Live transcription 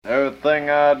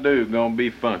everything I do gonna be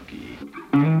funky.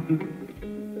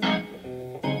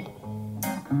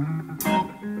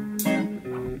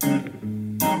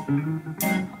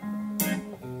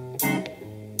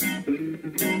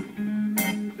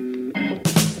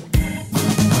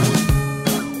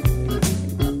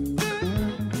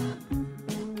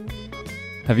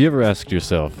 Have you ever asked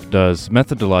yourself, does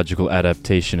methodological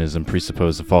adaptationism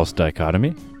presuppose a false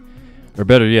dichotomy? Or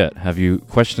better yet, have you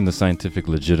questioned the scientific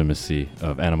legitimacy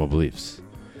of animal beliefs?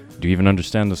 Do you even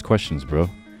understand those questions, bro?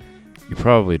 You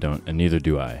probably don't, and neither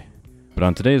do I. But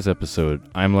on today's episode,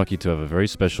 I'm lucky to have a very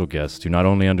special guest who not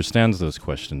only understands those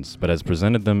questions, but has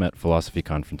presented them at philosophy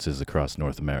conferences across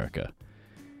North America.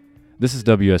 This is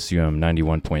WSUM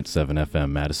 91.7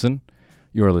 FM Madison.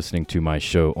 You are listening to my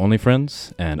show Only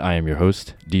Friends, and I am your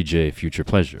host, DJ Future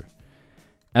Pleasure.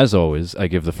 As always, I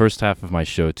give the first half of my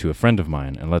show to a friend of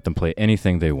mine and let them play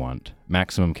anything they want.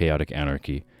 Maximum chaotic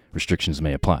anarchy. Restrictions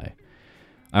may apply.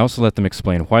 I also let them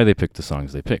explain why they picked the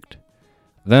songs they picked.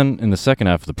 Then, in the second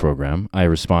half of the program, I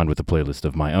respond with a playlist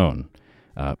of my own.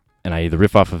 And I either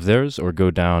riff off of theirs or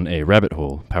go down a rabbit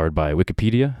hole powered by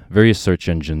Wikipedia, various search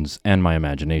engines, and my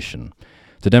imagination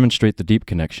to demonstrate the deep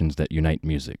connections that unite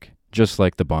music, just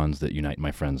like the bonds that unite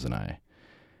my friends and I.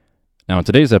 Now, in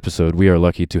today's episode, we are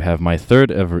lucky to have my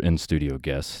third ever in-studio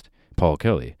guest, Paul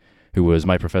Kelly, who was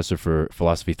my professor for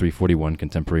Philosophy 341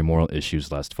 Contemporary Moral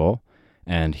Issues last fall,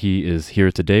 and he is here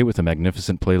today with a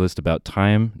magnificent playlist about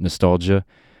time, nostalgia,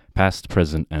 past,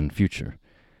 present, and future.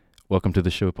 Welcome to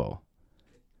the show, Paul.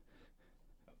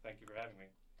 Thank you for having me.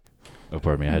 Oh,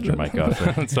 pardon me, I had your mic off.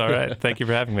 It's all right. Thank you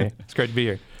for having me. It's great to be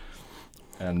here.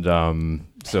 And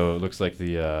so it looks like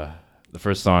the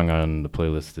first song on the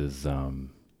playlist is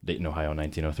Dayton, Ohio,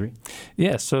 1903.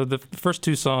 Yeah, so the first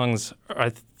two songs,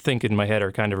 I think in my head,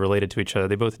 are kind of related to each other.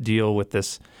 They both deal with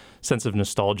this sense of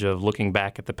nostalgia, of looking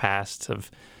back at the past, of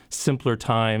simpler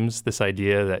times, this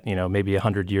idea that, maybe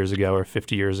 100 years ago or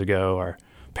 50 years ago, our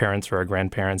parents or our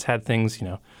grandparents had things,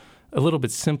 a little bit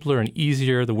simpler and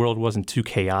easier. The world wasn't too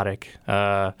chaotic.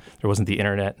 There wasn't the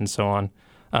internet and so on.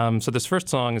 So this first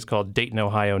song is called Dayton,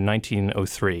 Ohio,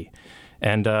 1903.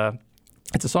 And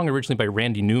it's a song originally by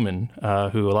Randy Newman,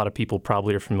 who a lot of people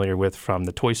probably are familiar with from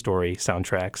the Toy Story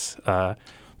soundtracks.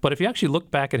 But if you actually look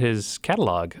back at his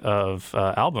catalog of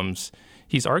albums,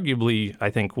 he's arguably,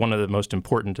 I think, one of the most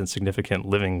important and significant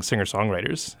living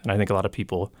singer-songwriters. And I think a lot of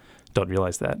people don't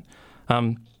realize that.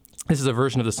 This is a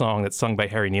version of the song that's sung by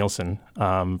Harry Nilsson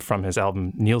from his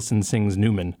album Nilsson Sings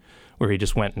Newman, where he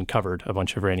just went and covered a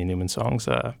bunch of Randy Newman songs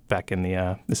back in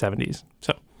the 70s.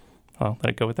 So I'll let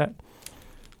it go with that.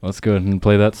 Let's go ahead and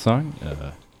play that song,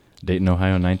 Dayton,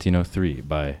 Ohio, 1903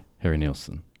 by Harry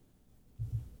Nilsson.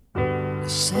 I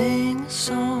sang a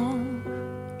song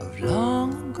of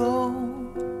long ago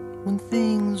when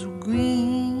things were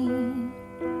green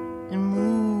and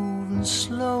moving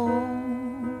slow.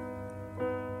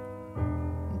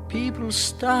 And people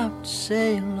stopped to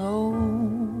say hello.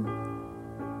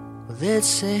 Well, they'd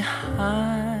say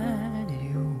hi to you.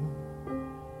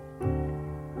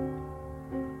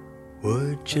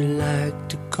 Would you like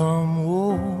to come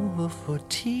over for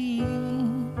tea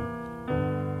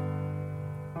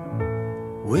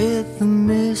with the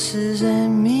missus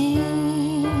and me?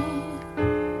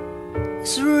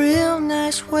 It's a real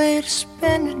nice way to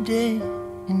spend a day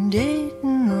in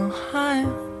Dayton, Ohio,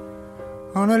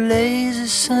 on a lazy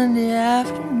Sunday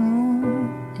afternoon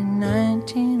in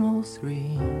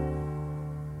 1903.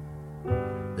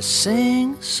 They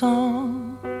sing a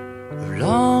song of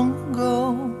long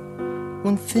ago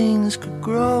when things could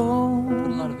grow. Put a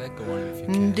lot of echo on it if you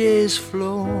can. And days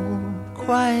flowed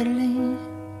quietly.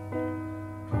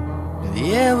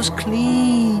 The air was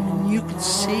clean and you could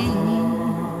see,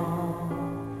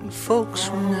 and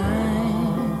folks were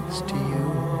nice to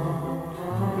you.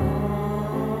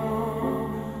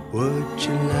 Would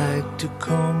you like to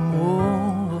come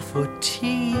over for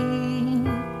tea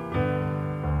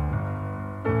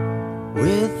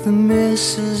with the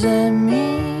missus and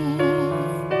me?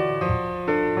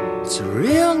 It's a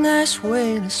real nice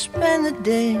way to spend the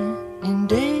day in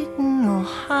Dayton,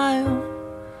 Ohio,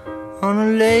 on a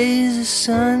lazy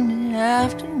Sunday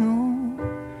afternoon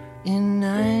in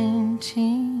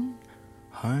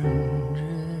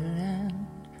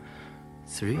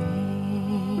 1903.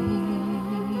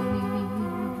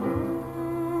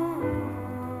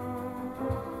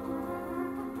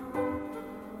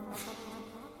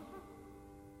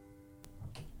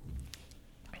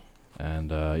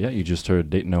 And you just heard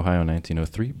Dayton, Ohio,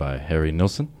 1903 by Harry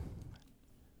Nilsson.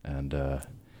 And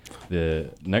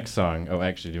the next song,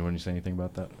 actually, do you want to say anything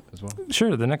about that as well?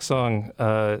 Sure. The next song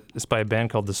is by a band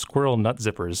called the Squirrel Nut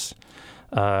Zippers.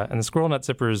 And the Squirrel Nut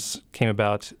Zippers came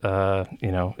about,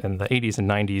 in the 80s and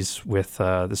 90s with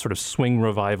this sort of swing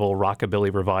revival,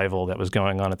 rockabilly revival that was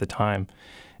going on at the time.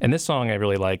 And this song I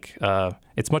really like.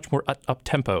 It's much more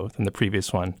up-tempo than the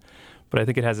previous one, but I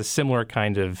think it has a similar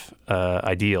kind of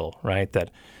ideal, right? That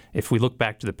if we look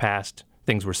back to the past,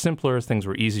 things were simpler, things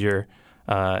were easier,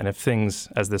 and if things,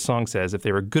 as the song says, if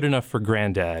they were good enough for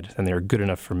Granddad, then they were good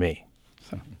enough for me.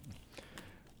 So.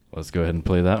 Let's go ahead and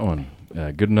play that one.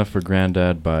 Good Enough for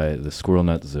Granddad by the Squirrel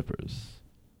Nut Zippers.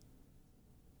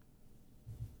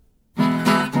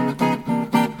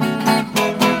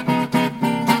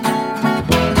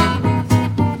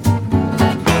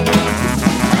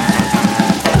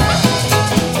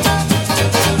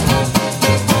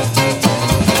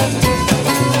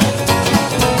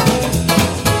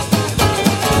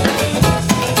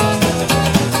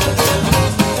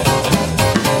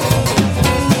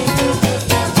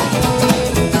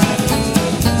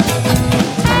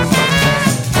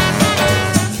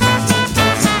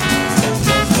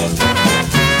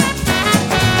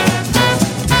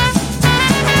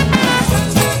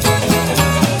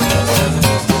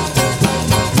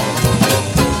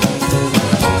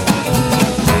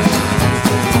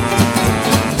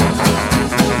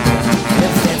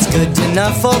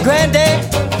 Enough for Granddad,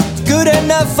 good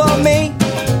enough for me.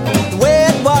 The way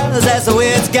it was, that's the way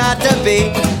it's got to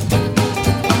be.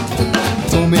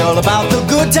 Told me all about the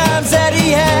good times that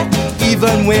he had,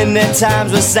 even when the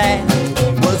times were sad.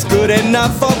 What's good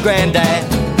enough for Granddad?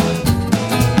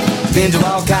 Been to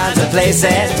all kinds of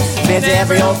places, been to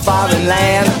every old foreign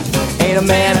land. Ain't a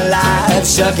man alive,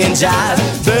 shucking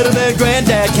jive, better than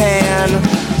Granddad can.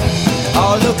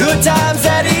 All the good times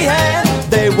that he had,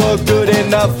 they were good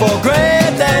enough for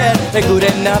Granddad, they're good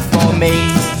enough for me.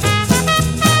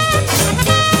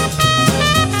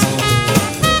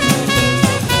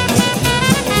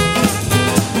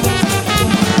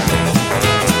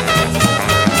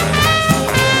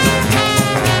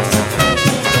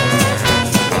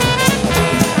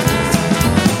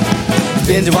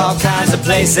 Been to all kinds of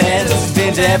places,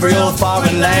 been to every old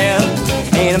foreign land.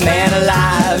 Ain't a man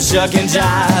alive, shucking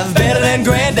jive, better than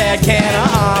Granddad can,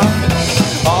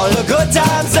 All the good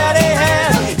times that he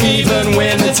had, even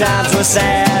when the times were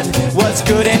sad. What's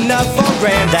good enough for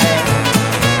Granddad?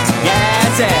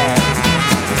 Yeah, Dad.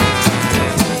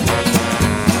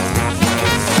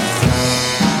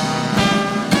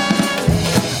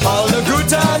 All the good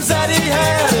times that he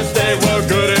had, if they were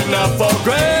good enough for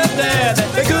Granddad,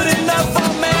 they're good enough for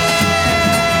me.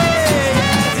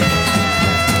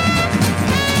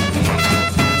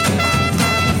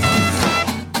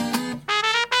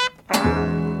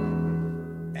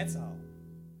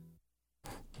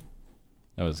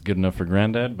 That was Good Enough for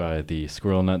Granddad by the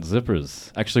Squirrel Nut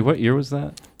Zippers. Actually, what year was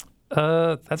that?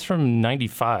 That's from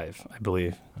 95, I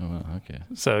believe. Oh, wow, okay.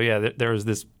 So, yeah, there was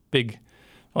this big,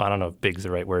 well, I don't know if big's the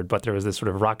right word, but there was this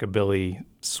sort of rockabilly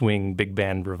swing big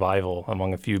band revival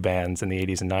among a few bands in the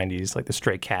 80s and 90s, like the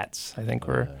Stray Cats, I think,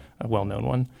 were a well-known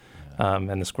one.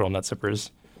 And the Squirrel Nut Zippers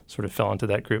sort of fell into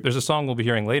that group. There's a song we'll be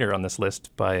hearing later on this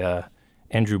list by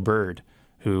Andrew Bird,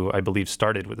 who I believe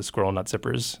started with the Squirrel Nut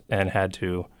Zippers and had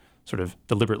to sort of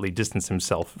deliberately distance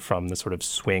himself from the sort of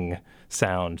swing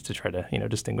sound to try to,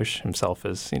 distinguish himself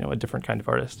as, a different kind of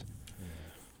artist.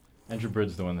 Andrew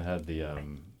Bird's the one that had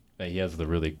he has the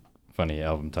really funny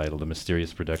album title, The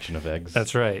Mysterious Production of Eggs.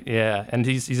 That's right, yeah. And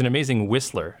he's an amazing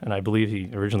whistler, and I believe he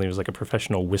originally was like a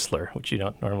professional whistler, which you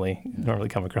don't normally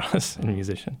come across in a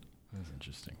musician. That's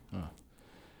interesting. Oh.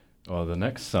 Well, the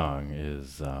next song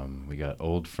is, we got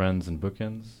Old Friends and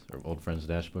Bookends, or Old Friends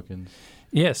Dash Bookends.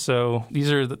 Yeah, so these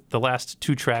are the last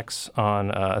two tracks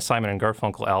on a Simon &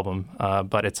 Garfunkel album,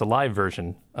 but it's a live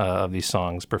version of these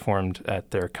songs performed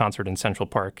at their concert in Central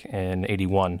Park in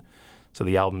 81. So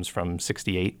the album's from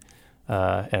 68,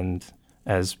 and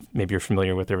as maybe you're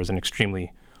familiar with, there was an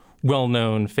extremely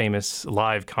well-known, famous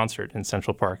live concert in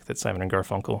Central Park that Simon &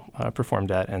 Garfunkel performed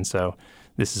at, and so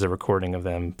this is a recording of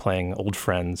them playing Old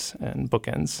Friends and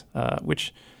Bookends,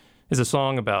 which is a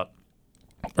song about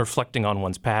reflecting on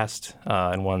one's past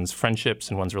and one's friendships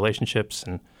and one's relationships,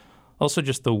 and also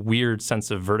just the weird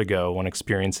sense of vertigo one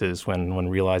experiences when one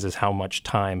realizes how much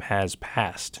time has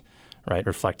passed, right?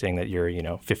 Reflecting that you're,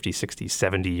 50, 60,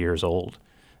 70 years old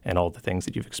and all the things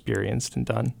that you've experienced and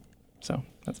done. So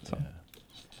that's the song. Yeah.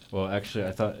 Well, actually,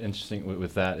 I thought interesting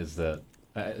with that is that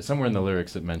somewhere in the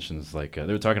lyrics it mentions they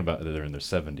were talking about they're in their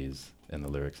 70s in the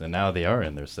lyrics, and now they are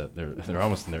in their they're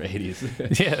almost in their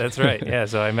 80s. Yeah, that's right. Yeah,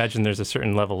 so I imagine there's a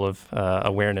certain level of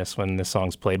awareness when this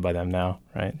song's played by them now,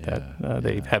 right? Yeah, that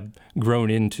they have grown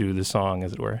into the song,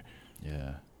 as it were.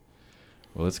 Yeah.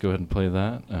 Well, let's go ahead and play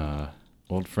that.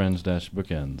 Old Friends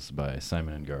Bookends by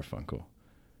Simon and Garfunkel.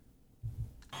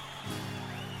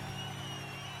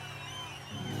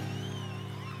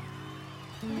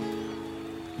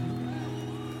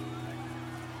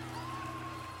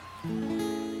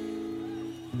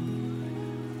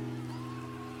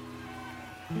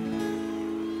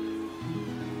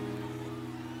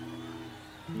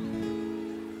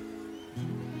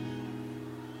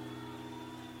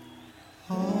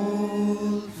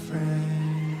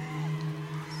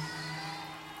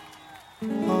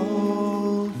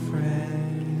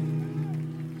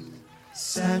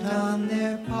 Sat on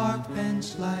their park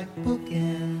bench like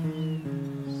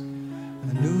bookends,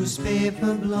 a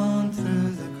newspaper blown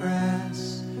through the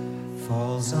grass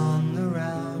falls on the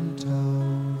round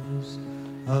toes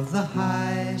of the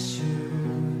high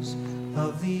shoes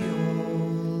of the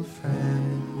old friends.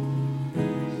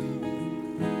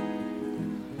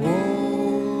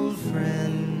 Old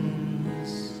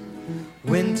friends,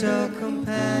 winter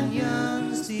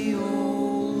companions, the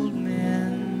old men,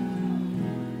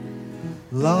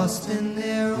 lost in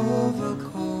their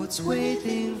overcoats,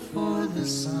 waiting for the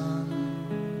sun.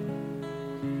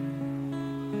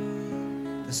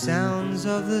 The sounds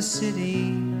of the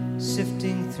city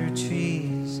sifting through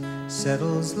trees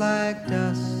settles like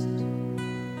dust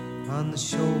on the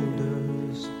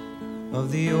shoulders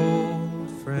of the old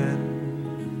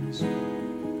friends.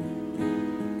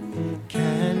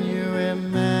 Can you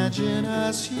imagine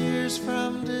us years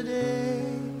from today,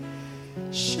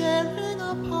 sharing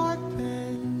a park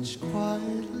bench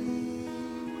quietly?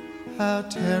 How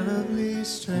terribly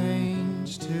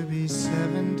strange to be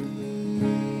 70.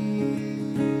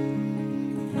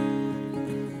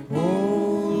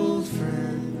 Old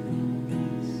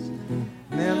friends,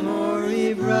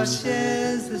 memory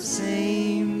brushes the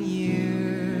same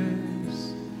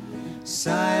years,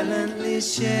 silently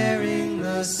sharing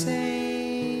the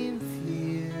same fear.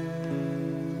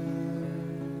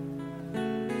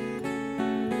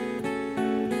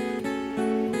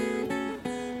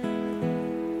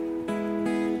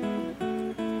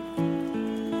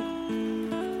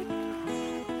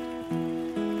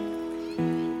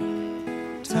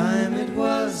 Time it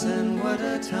was, and what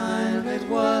a time it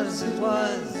was, it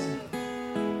was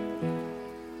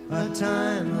a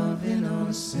time of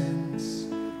innocence,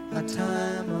 a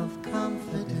time of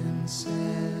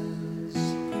confidences.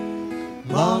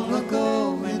 Long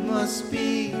ago it must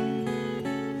be,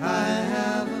 I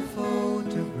have a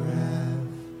photograph.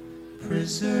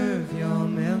 Preserve your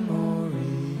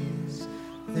memories,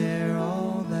 they're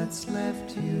all that's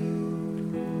left you.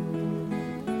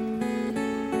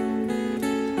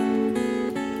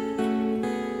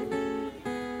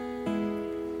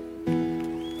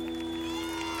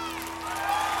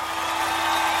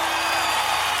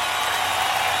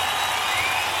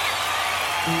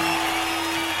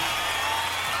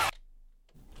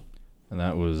 And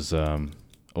that was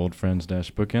Old Friends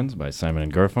Bookends by Simon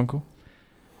and Garfunkel.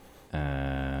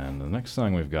 And the next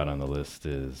song we've got on the list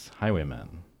is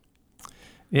Highwayman.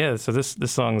 Yeah, so this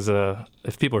song's,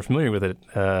 if people are familiar with it,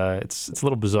 it's a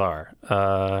little bizarre.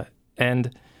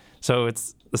 And so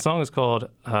the song is called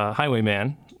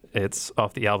Highwayman. It's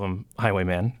off the album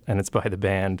Highwayman, and it's by the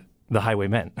band The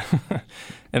Highwaymen.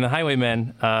 And the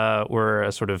Highwaymen were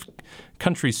a sort of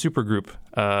country supergroup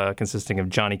consisting of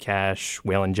Johnny Cash,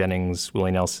 Waylon Jennings,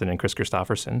 Willie Nelson, and Chris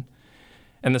Christopherson.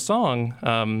 And the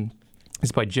song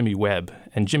is by Jimmy Webb.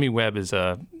 And Jimmy Webb is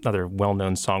another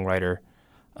well-known songwriter.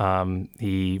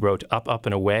 He wrote Up, Up,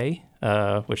 and Away,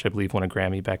 which I believe won a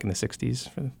Grammy back in the 60s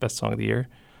for the best song of the year.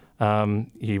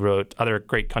 He wrote other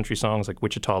great country songs like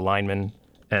Wichita Lineman,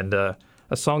 and a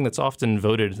song that's often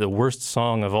voted the worst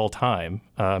song of all time,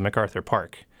 MacArthur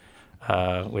Park,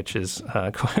 which is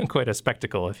quite a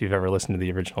spectacle if you've ever listened to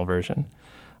the original version.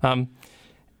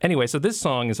 Anyway, so this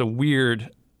song is a weird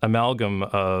amalgam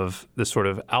of this sort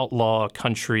of outlaw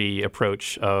country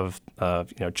approach of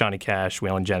Johnny Cash,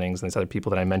 Waylon Jennings, and these other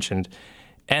people that I mentioned,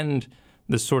 and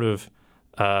this sort of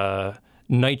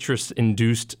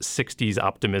nitrous-induced 60s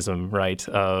optimism, right,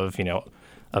 of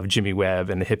Jimmy Webb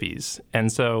and the hippies. And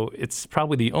so it's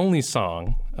probably the only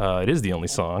song, it is the only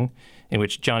song, in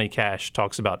which Johnny Cash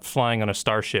talks about flying on a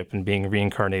starship and being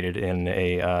reincarnated in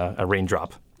a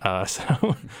raindrop.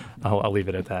 So I'll leave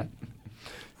it at that.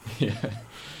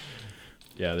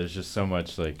 Yeah, there's just so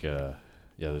much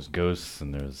there's ghosts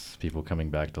and there's people coming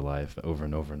back to life over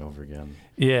and over and over again.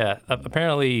 Yeah,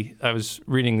 apparently I was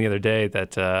reading the other day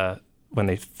that when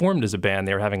they formed as a band,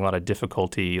 they were having a lot of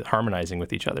difficulty harmonizing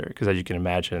with each other because, as you can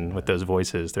imagine, with those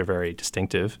voices, they're very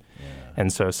distinctive. Yeah.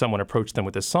 And so someone approached them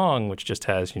with a song which just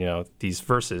has, these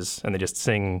verses, and they just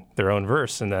sing their own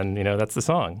verse, and then, that's the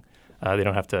song. They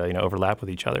don't have to overlap with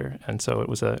each other. And so it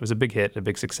was a big hit, a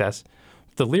big success.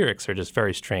 The lyrics are just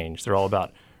very strange. They're all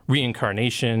about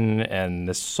reincarnation and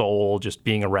the soul just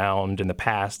being around in the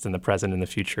past and the present and the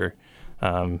future.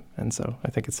 And so I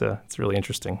think it's a really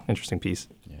interesting piece.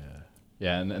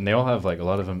 Yeah, and they all have, like, a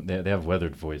lot of them, they have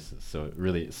weathered voices, so it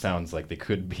really sounds like they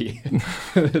could be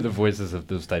the voices of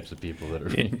those types of people that are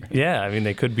being... Yeah, I mean,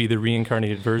 they could be the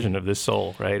reincarnated version of this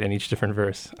soul, right, in each different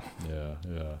verse. Yeah.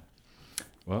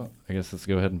 Well, I guess let's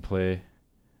go ahead and play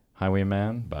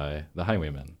Highwayman by the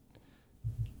Highwaymen.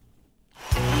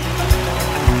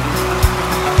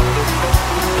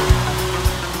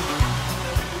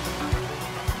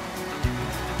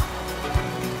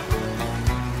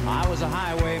 I was a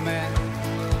highwayman.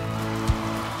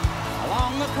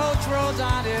 Along the coach roads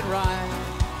I did ride,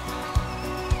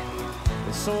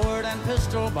 with sword and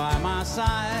pistol by my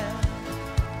side.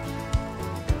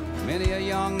 Many a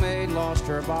young maid lost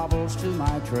her baubles to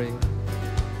my trade,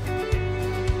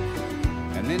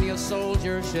 and many a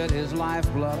soldier shed his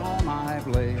lifeblood on my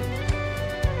blade.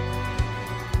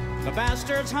 The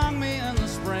bastards hung me in the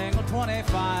spring of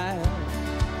 25,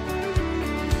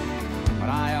 but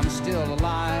I am still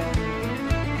alive.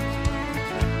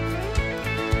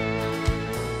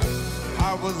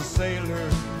 I was a sailor.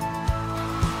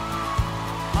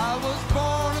 I was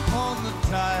born upon the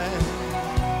tide,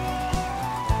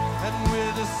 and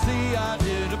with the sea I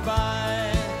did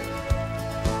abide.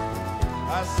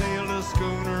 I sailed a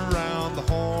schooner around the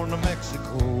Horn of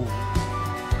Mexico.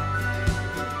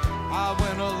 I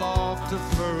went aloft to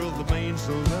furl the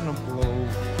mainsail in a blow.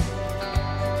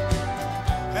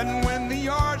 And when the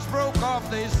yards broke off,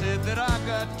 they said that I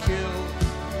got killed.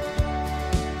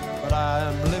 But I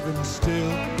am living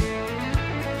still.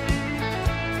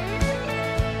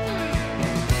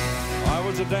 I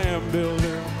was a dam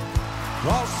builder,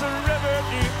 across the river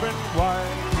deep and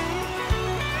wide,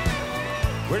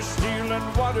 where steel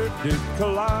and water did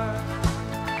collide.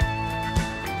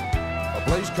 A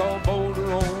place called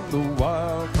Boulder on the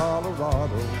wild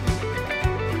Colorado.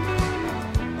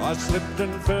 I slipped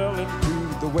and fell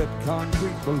into the wet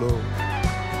concrete below.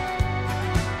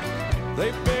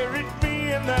 They buried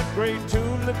me in that great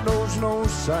tomb that knows no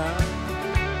sound,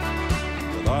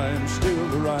 but I am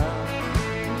still around.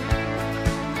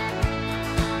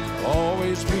 I'll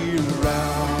always be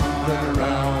around and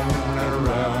around and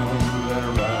around and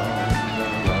around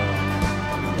and around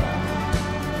and around.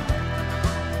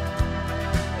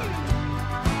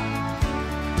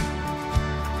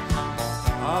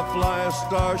 I fly a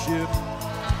starship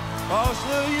across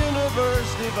the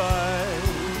universe divide,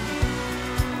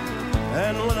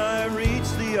 and when I reach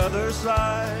the other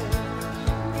side,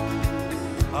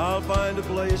 I'll find a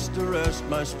place to rest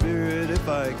my spirit if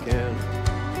I can.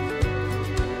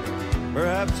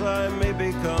 Perhaps I may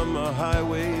become a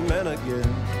highwayman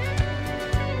again,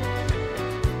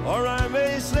 or I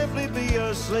may simply be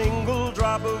a single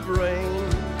drop of rain,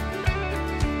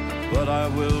 but I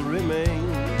will remain,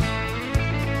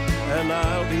 and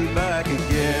I'll be back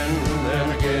again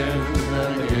and again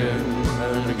and again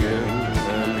and again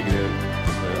and again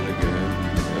and again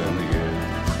and again.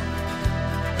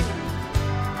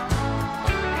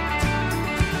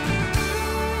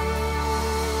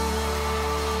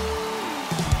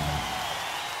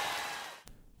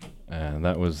 And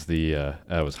that was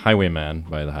was Highwayman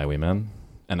by the Highwaymen,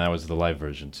 and that was the live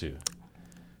version too.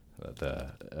 The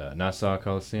Nassau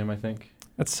Coliseum, I think.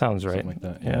 That sounds right. Something like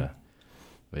that. Yeah.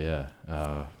 But yeah,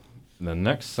 the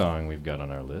next song we've got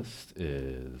on our list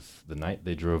is "The Night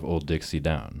They Drove Old Dixie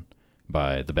Down"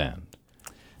 by the band.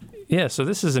 Yeah, so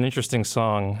this is an interesting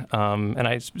song, and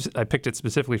I picked it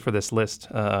specifically for this list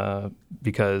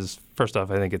because, first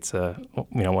off, I think it's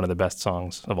one of the best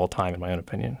songs of all time, in my own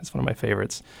opinion. It's one of my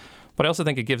favorites. But I also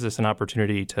think it gives us an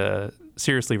opportunity to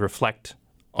seriously reflect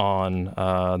on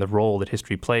the role that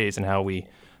history plays and how we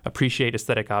appreciate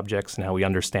aesthetic objects and how we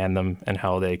understand them and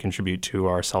how they contribute to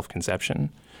our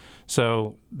self-conception.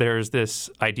 So there's this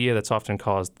idea that's often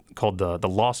called the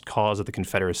lost cause of the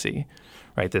Confederacy,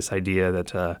 right? This idea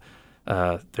that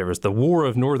there was the War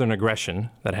of Northern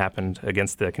Aggression that happened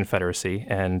against the Confederacy,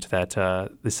 and that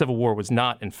the Civil War was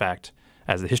not, in fact,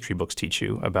 as the history books teach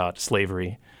you, about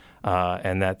slavery,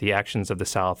 and that the actions of the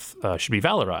South should be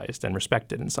valorized and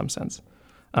respected in some sense.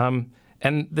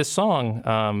 And this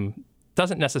song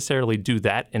doesn't necessarily do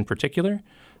that in particular,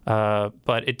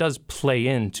 but it does play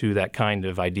into that kind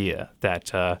of idea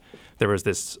that there was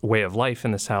this way of life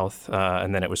in the South,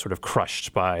 and then it was sort of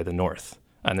crushed by the North.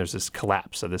 And there's this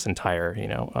collapse of this entire,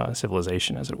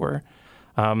 civilization, as it were.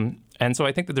 And so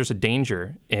I think that there's a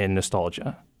danger in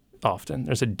nostalgia often.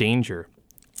 There's a danger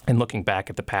in looking back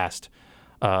at the past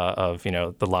of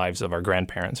the lives of our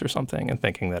grandparents or something, and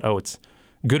thinking that, oh, it's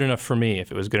good enough for me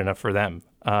if it was good enough for them,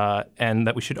 and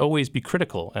that we should always be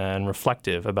critical and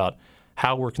reflective about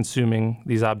how we're consuming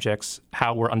these objects,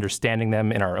 how we're understanding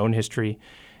them in our own history,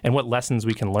 and what lessons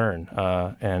we can learn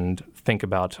and think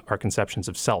about our conceptions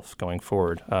of self going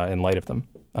forward in light of them.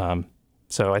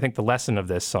 So I think the lesson of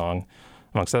this song,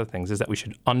 amongst other things, is that we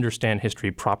should understand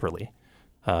history properly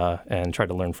and try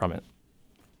to learn from it.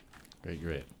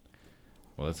 Great.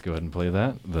 Well, let's go ahead and play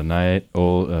that. The Night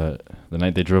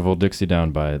They Drove Old Dixie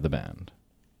Down by the band.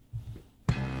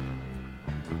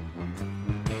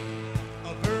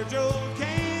 Virgil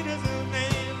Kane is the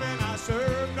name, and I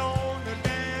served on the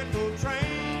Danville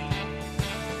train.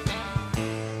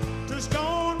 To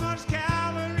Stoneman's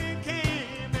cavalry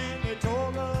came, and they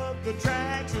tore up the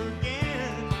tracks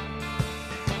again.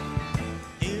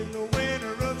 In the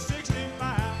winter of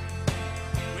 '65,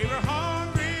 we were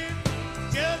hungry,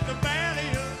 just barely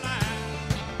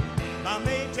alive. By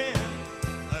May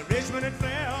 10th, Richmond had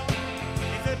fell.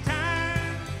 It's a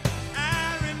time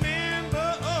I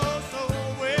remember oh so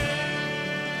well.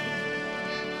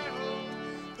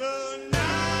 The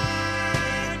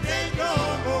night they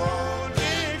drove old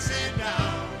Dixie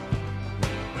down,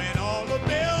 when all the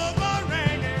bells were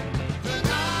ringing. The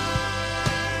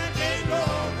night they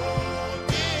drove old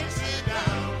Dixie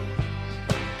down,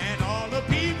 and all the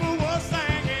people were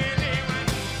singing. They went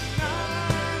na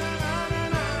na na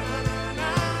na na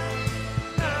na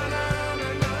na na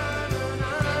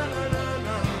na na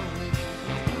na.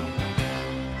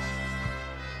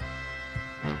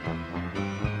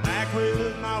 Back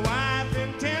with my wife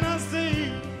in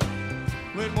Tennessee,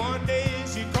 when one day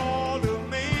she called to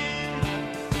me,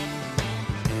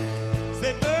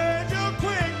 said, Virgil,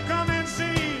 quick, come and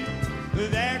see,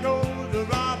 there goes the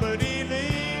Robert E.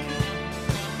 Lee.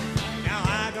 Now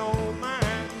I don't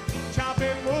mind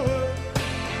chopping wood,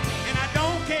 and I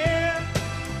don't care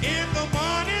if the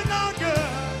money's not good.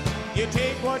 You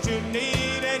take what you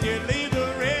need and you leave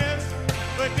the rest,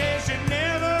 but they should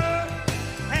never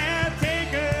have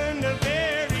taken the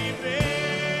very best.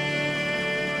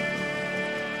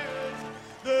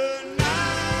 The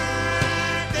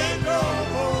night they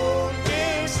drove old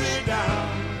Dixie down,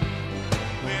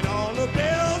 when all the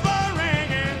bells were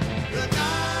ringing. The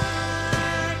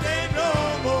night they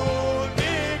drove old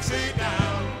Dixie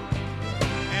down,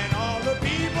 and all the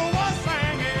people were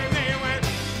singing. They went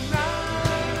na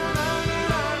na na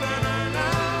na na na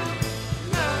na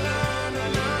na na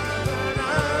na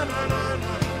na na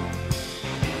na.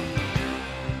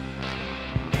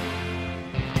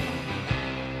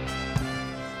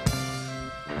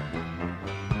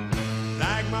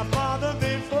 Like my father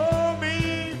before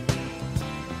me,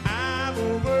 I've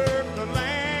worked the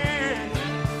land,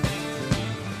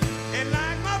 and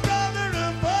like my brother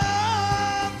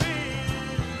above me,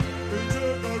 who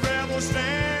took a rebel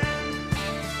stand.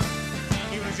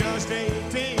 He was just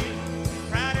 18,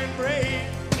 proud and brave,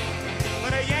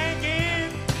 but a Yankee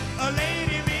laid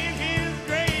him in his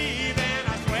grave, and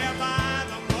I swear by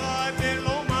the mud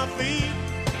below my feet,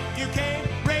 you can't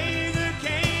raise a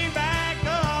cane back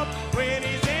up when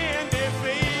he's in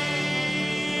defeat.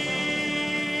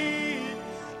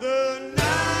 The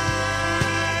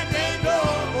night they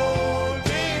drove old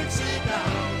Dixie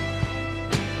down,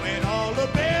 when all the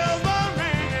bells were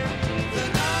ringing. The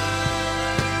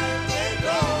night they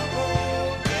drove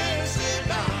old Dixie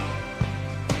down,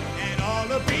 and all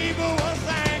the people were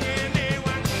singing. They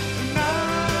went na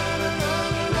na na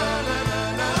na na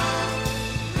na na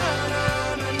na na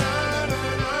na na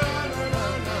na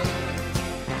na.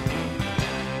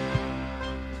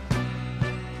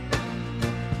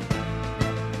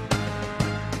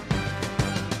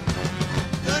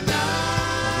 The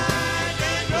night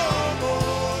they drove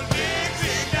old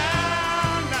Dixie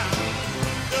down,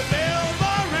 the bells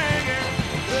were ringing.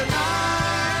 The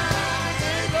night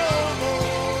they drove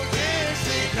old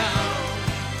Dixie down,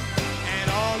 and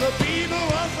all the people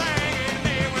were singing.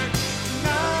 They went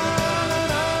na na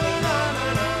na na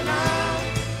na na na na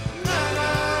na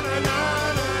na na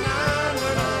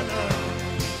na na.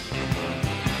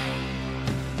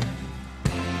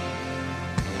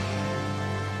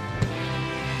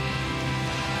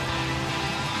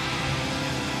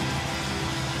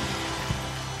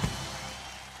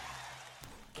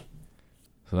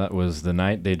 So that was The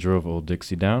Night They Drove Old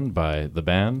Dixie Down by the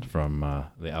band from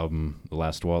the album The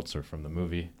Last Waltz, or from the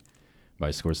movie by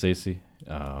Scorsese.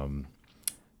 And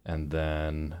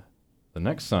then the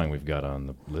next song we've got on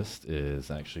the list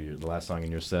is actually the last song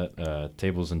in your set,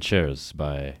 Tables and Chairs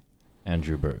by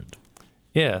Andrew Bird.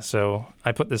 Yeah, so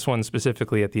I put this one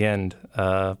specifically at the end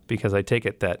because I take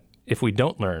it that if we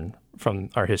don't learn from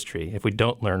our history, if we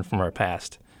don't learn from our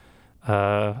past,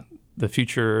 the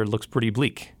future looks pretty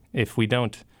bleak. If we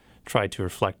don't try to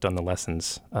reflect on the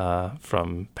lessons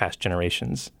from past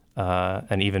generations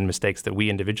and even mistakes that we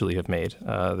individually have made,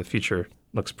 the future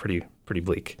looks pretty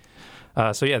bleak.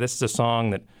 So yeah, this is a song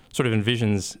that sort of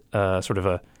envisions sort of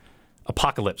a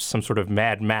apocalypse, some sort of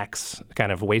Mad Max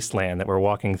kind of wasteland that we're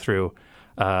walking through.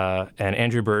 And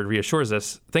Andrew Bird reassures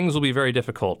us things will be very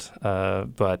difficult,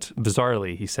 but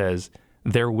bizarrely he says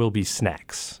there will be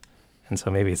snacks. And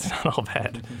so maybe it's not all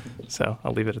bad. So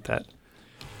I'll leave it at that.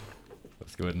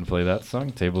 Let's go ahead and play that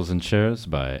song, Tables and Chairs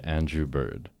by Andrew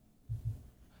Bird.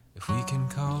 If we can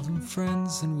call them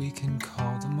friends, and we can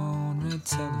call them on red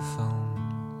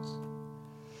telephones,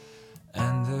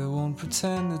 and they won't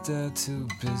pretend that they're too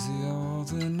busy or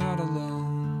they're not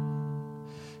alone.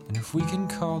 And if we can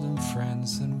call them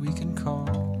friends, then we can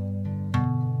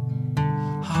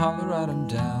holler at them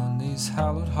down these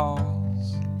hallowed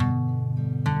halls.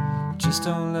 Just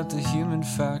don't let the human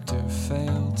factor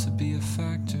fail to be a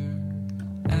factor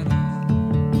at all.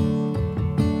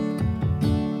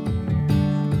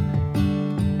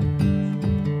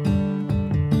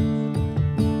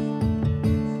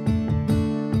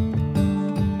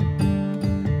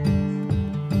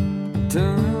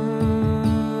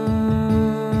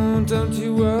 Don't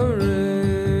you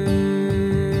worry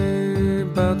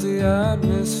about the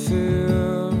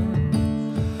atmosphere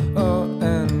or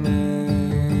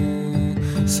any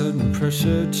sudden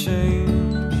pressure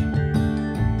change.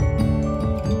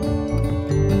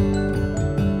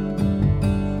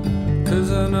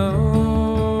 'Cause I know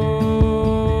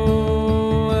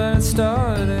it's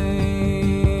starting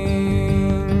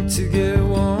to get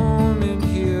warm in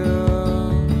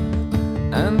here,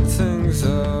 and things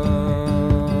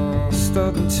are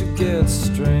starting to get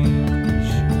strange.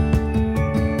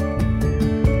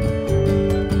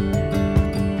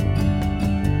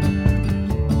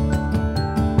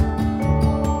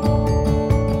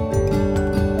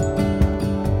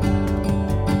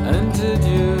 And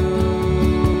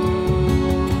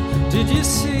did you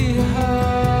see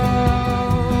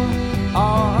how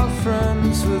our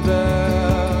friends were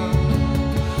there,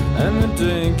 and we're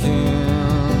drinking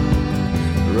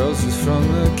roses from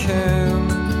the can?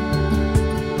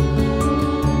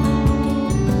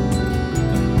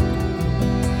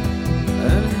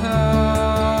 And how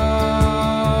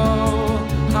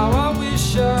I wish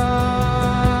I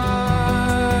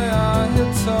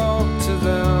had talked to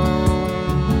them,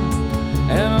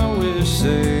 and I wish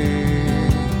they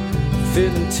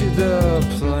fit into the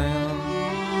plan.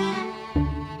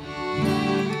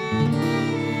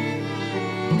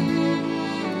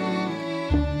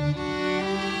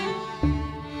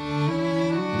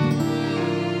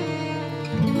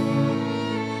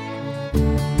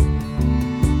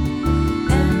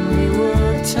 And we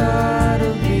were tired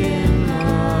of being mine.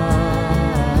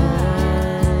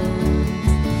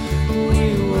 We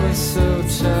were so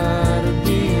tired of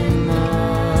being mine.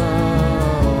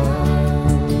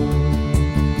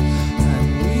 And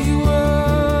we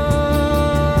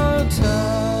were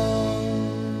tired.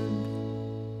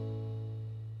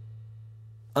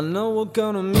 I know we're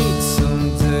gonna meet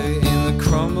someday in the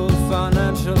crumbled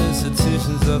financial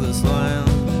institutions of this land.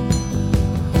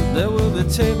 There will be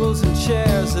tables and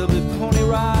chairs, there'll be pony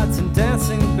rides and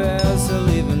dancing bears, there'll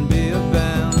even be a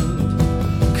band.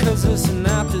 'Cause listen,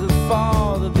 after the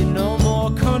fall, there'll be no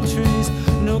more countries,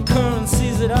 no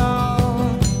currencies at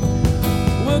all.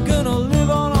 We're gonna live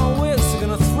on our wits, we're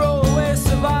gonna throw away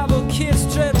survival kits,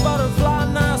 straight butterfly,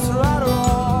 nice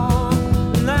Adderall.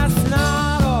 And that's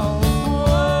not all.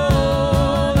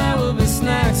 Whoa, there will be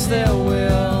snacks, there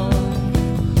will.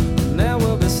 And there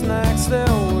will be snacks,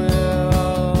 there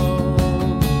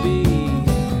will be.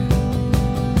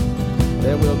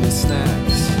 There will be snacks.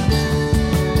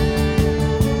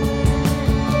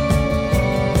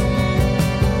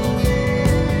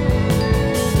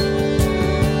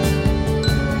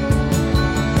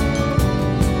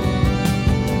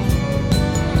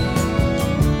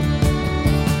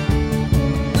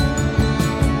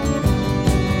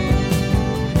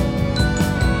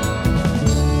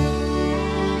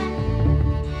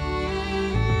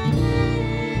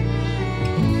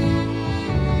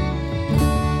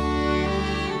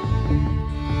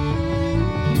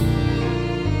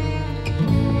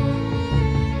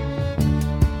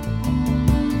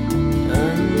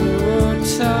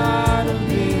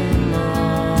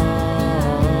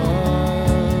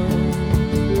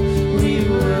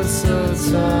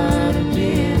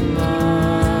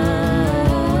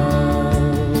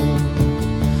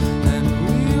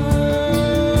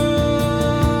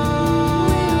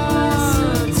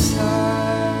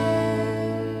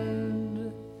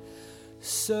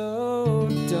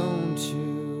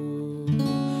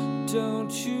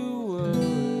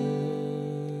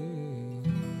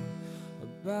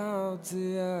 out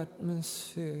the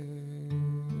atmosphere.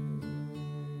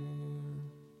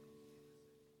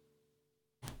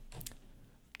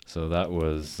 So that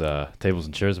was Tables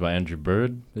and Chairs by Andrew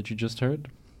Bird that you just heard.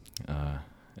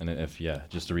 And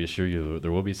just to reassure you,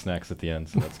 there will be snacks at the end,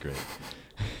 so that's great.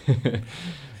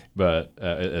 But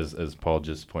as Paul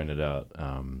just pointed out,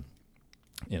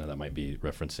 that might be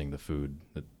referencing the food.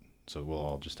 So we'll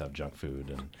all just have junk food.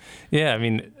 And yeah, I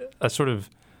mean, a sort of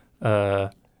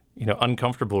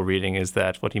uncomfortable reading is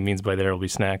that what he means by there will be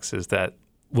snacks is that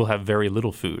we'll have very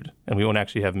little food and we won't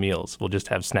actually have meals. We'll just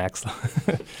have snacks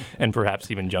and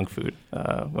perhaps even junk food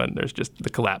when there's just the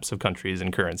collapse of countries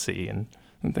and currency and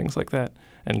things like that,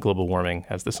 and global warming,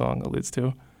 as the song alludes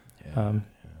to.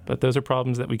 But those are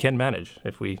problems that we can manage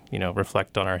if we,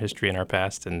 reflect on our history and our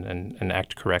past and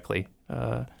act correctly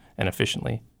and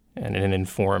efficiently and in an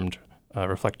informed,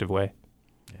 reflective way.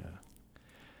 Yeah.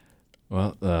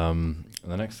 Well,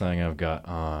 the next song I've got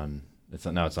on, it's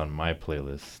on my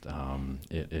playlist.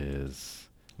 It is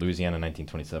Louisiana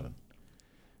 1927.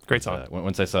 Great song.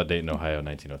 Once I saw Dayton, Ohio,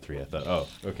 1903, I thought, oh,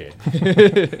 okay.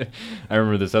 I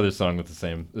remember this other song with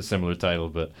a similar title,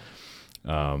 but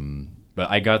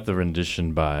I got the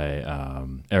rendition by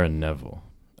Aaron Neville,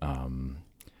 and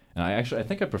I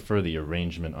think I prefer the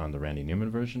arrangement on the Randy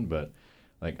Newman version, but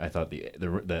I thought the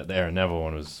Aaron Neville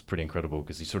one was pretty incredible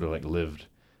because he sort of lived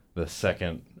the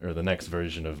second or the next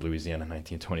version of Louisiana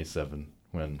 1927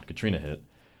 when Katrina hit.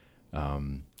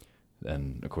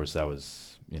 And of course that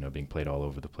was, being played all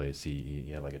over the place.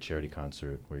 He had a charity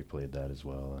concert where he played that as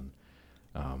well.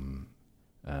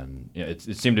 And it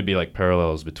seemed to be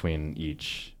parallels between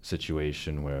each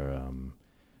situation where,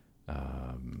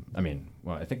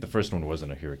 I think the first one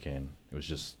wasn't a hurricane. It was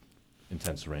just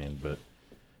intense rain, but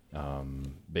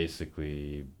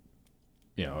basically,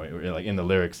 in the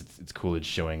lyrics, it's Coolidge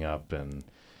showing up and,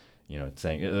 it's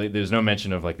saying there's no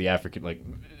mention of the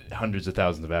African, hundreds of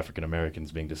thousands of African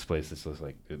Americans being displaced. It's just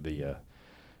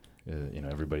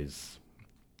everybody's,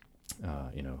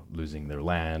 losing their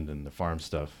land and the farm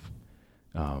stuff.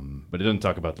 But it doesn't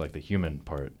talk about the human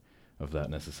part of that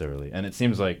necessarily. And it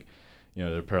seems there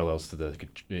are parallels to the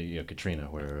Katrina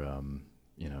where,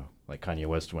 Kanye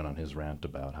West went on his rant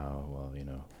about how,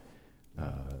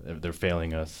 they're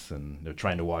failing us and they're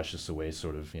trying to wash us away,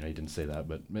 sort of. He didn't say that,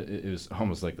 but it was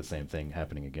almost the same thing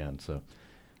happening again. So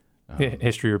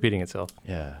history repeating itself.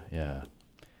 Yeah.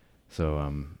 So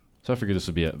I figured this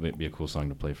would be a cool song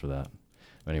to play for that.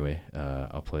 But anyway,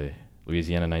 I'll play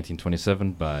Louisiana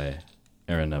 1927 by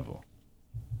Aaron Neville.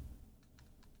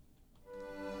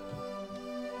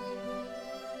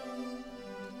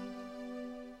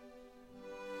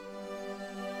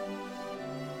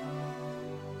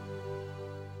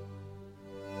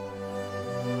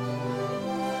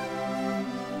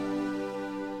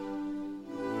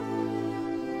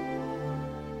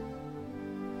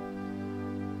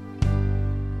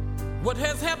 What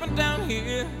has happened down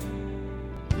here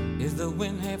is the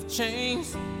wind have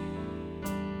changed.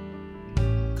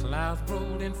 Clouds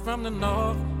rolled in from the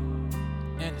north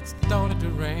and it started to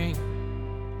rain.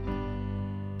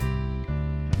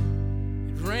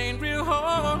 It rained real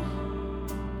hard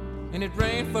and it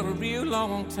rained for a real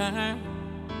long time.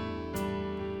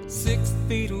 6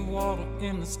 feet of water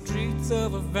in the streets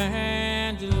of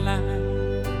Evangeline.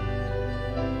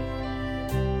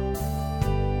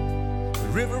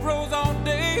 The river rose all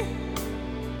day,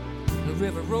 the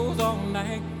river rose all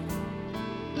night.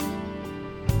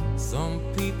 Some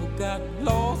people got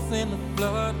lost in the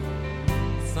flood,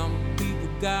 some people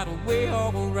got away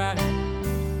all right.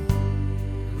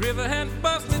 The river had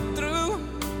busted through,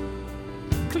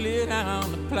 cleared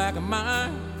down the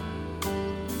Plaquemine.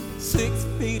 6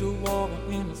 feet of water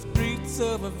in the streets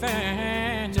of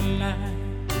Evangeline.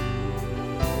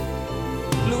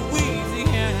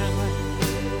 Louisiana,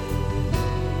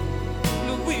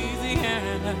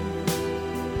 Louisiana,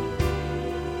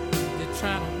 they're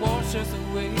trying to wash us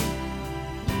away.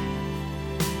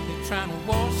 They're trying to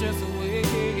wash us away.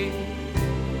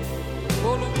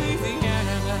 Oh,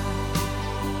 Louisiana,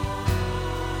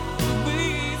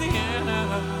 Louisiana,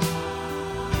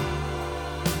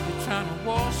 they're trying to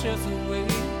wash us away.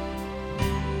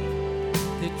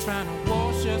 They're trying to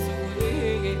wash us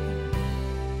away.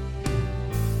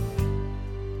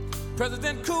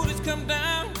 President Coolidge come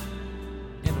down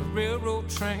in a railroad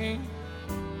train.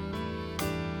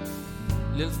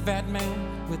 Little fat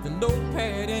man with a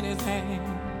notepad in his hand.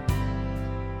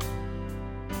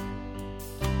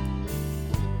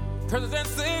 President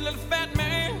said, little fat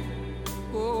man,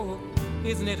 oh,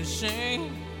 isn't it a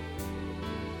shame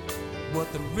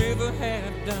what the river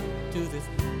have done to this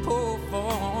poor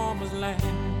farmer's land?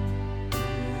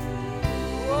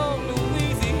 Oh,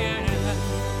 Louisiana,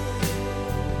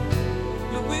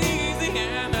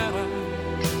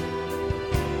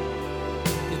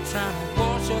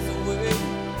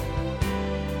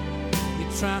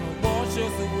 trying to wash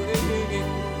us away.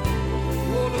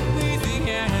 Oh,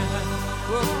 Louisiana,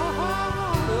 oh,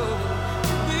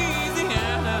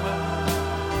 Louisiana,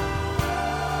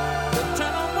 they're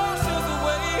trying to wash us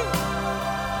away.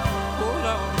 Oh,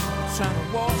 Lord, they're trying to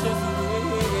wash us away.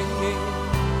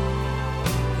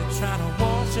 They're trying to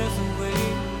wash us away.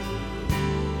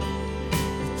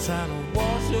 They're trying to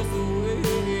wash us away.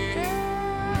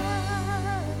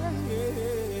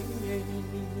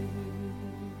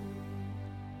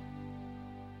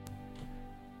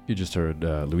 You just heard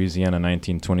Louisiana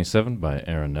 1927 by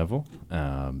Aaron Neville.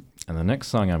 And the next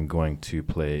song I'm going to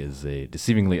play is a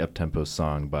deceivingly up-tempo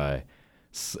song by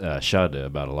Sade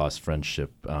about a lost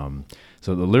friendship.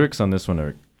 So the lyrics on this one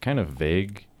are kind of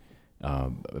vague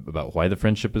about why the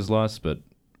friendship is lost, but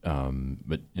you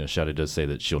know, Sade does say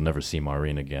that she'll never see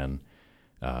Maureen again.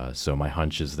 So my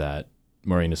hunch is that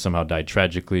Maureen has somehow died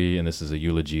tragically, and this is a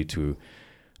eulogy to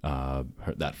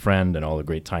that friend and all the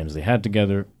great times they had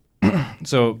together.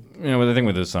 So, you know, I think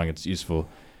with this song, it's useful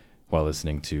while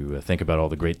listening to think about all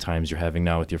the great times you're having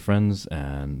now with your friends,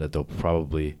 and that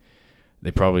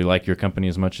they probably like your company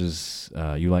as much as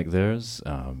you like theirs,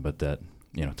 but that,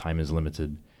 you know, time is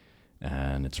limited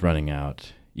and it's running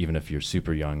out. Even if you're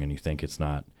super young and you think it's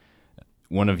not,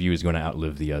 one of you is going to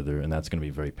outlive the other, and that's going to be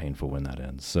very painful when that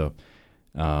ends. So,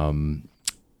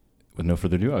 with no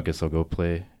further ado, I guess I'll go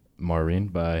play Maureen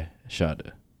by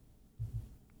Sade.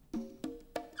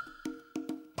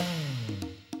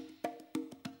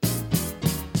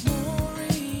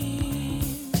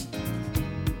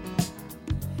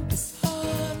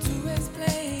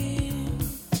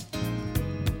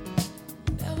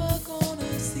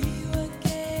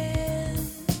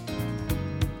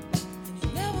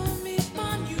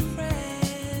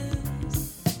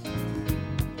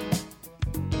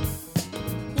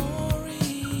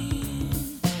 Maureen,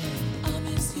 I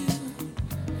miss you.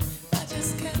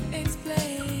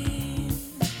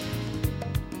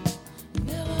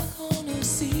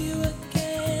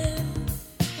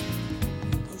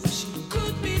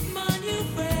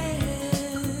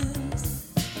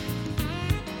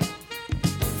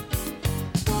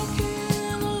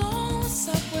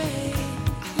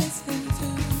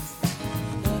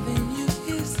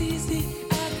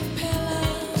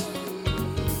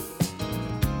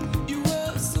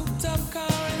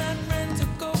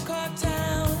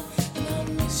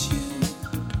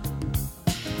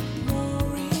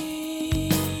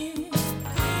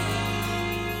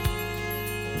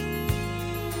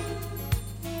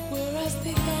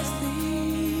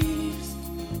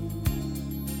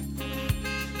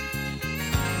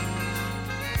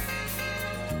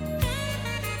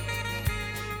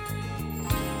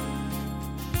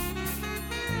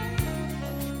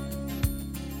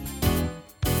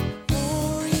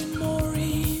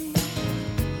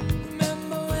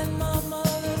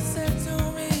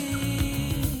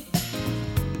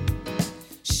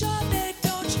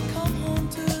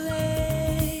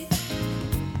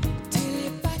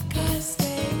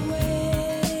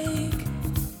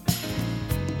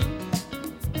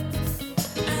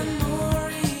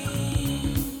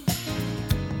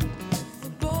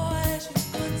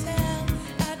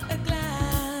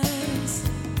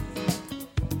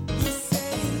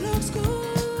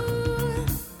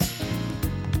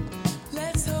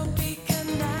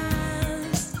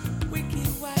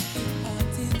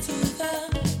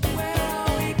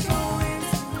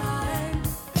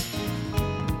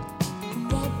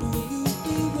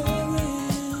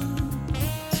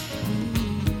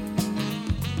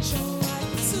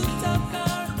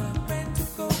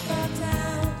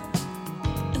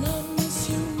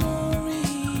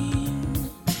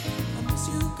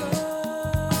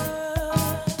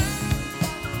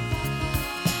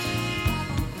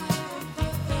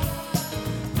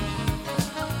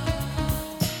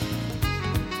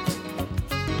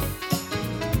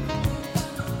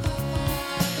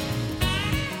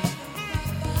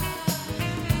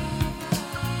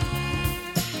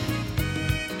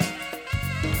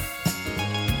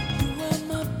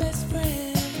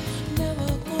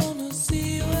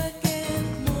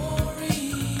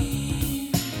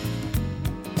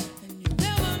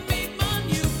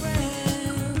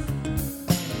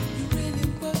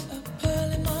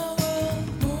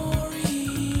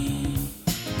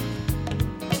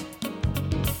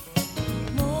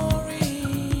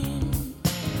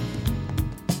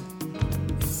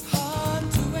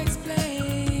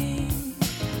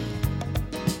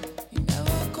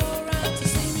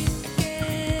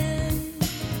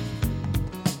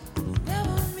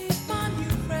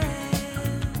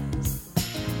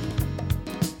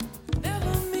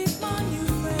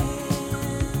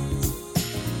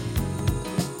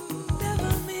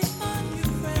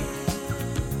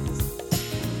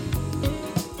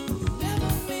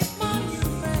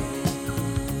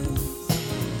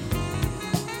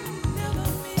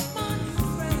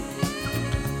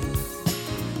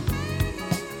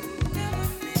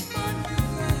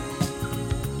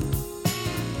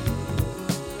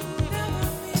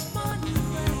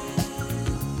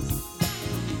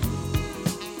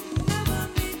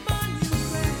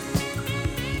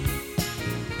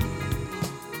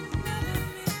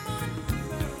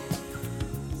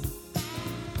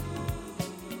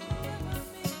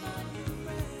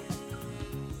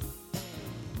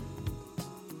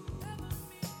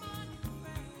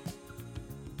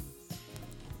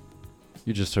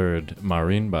 You just heard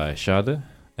Marine by Shade,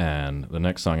 and the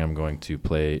next song I'm going to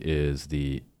play is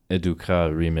the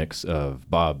Educa remix of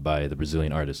Bob by the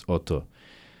Brazilian artist Otto.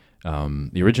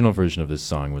 The original version of this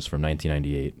song was from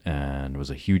 1998 and was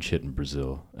a huge hit in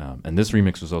Brazil. And this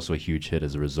remix was also a huge hit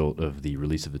as a result of the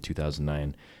release of the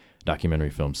 2009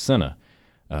 documentary film Senna,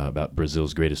 about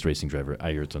Brazil's greatest racing driver,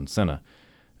 Ayrton Senna.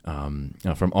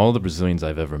 Now, from all the Brazilians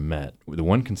I've ever met, the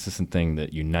one consistent thing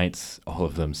that unites all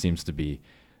of them seems to be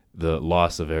the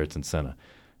loss of Ayrton Senna.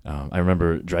 I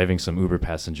remember driving some Uber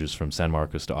passengers from San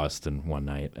Marcos to Austin one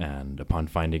night, and upon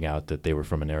finding out that they were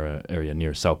from an area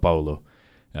near Sao Paulo,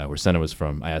 where Senna was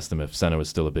from, I asked them if Senna was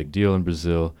still a big deal in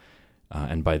Brazil,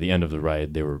 and by the end of the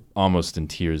ride, they were almost in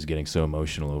tears, getting so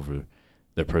emotional over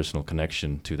their personal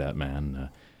connection to that man.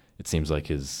 It seems like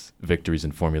his victories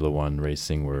in Formula One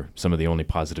racing were some of the only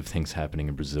positive things happening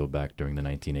in Brazil back during the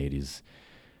 1980s.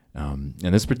 And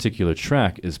this particular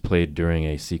track is played during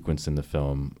a sequence in the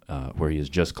film where he has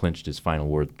just clinched his final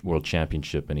world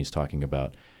championship, and he's talking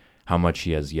about how much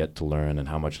he has yet to learn and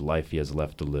how much life he has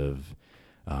left to live.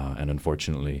 And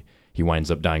unfortunately, he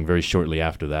winds up dying very shortly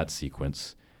after that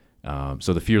sequence.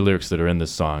 So the few lyrics that are in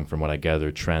this song, from what I gather,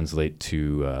 translate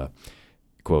to,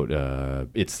 quote,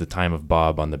 "It's the time of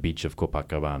Bob on the beach of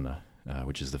Copacabana,"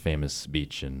 which is the famous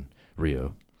beach in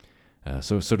Rio.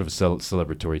 So sort of a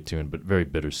celebratory tune, but very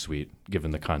bittersweet, given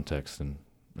the context. And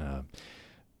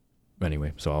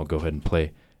anyway, so I'll go ahead and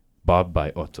play Bob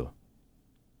by Otto.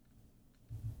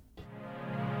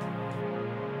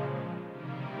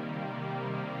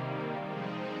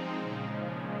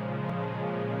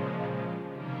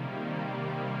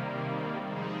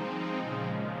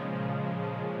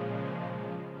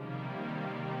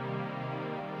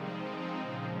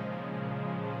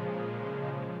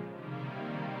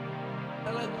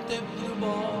 Ela é tempo do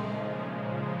bom.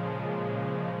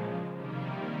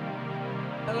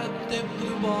 Ela é tempo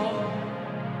do bom.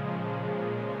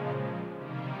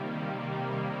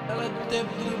 Ela é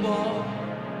tempo do bom.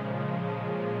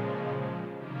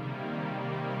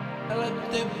 Ela é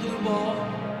tempo do bom.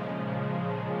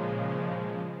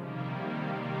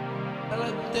 Ela é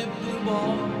tempo do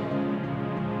bom.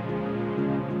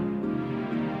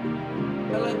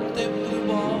 Ela é tempo do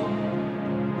bom.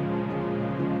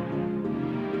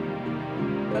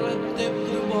 Ela é tempo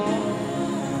do bom.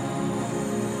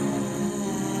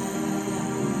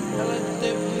 Ela é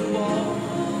tempo do bom.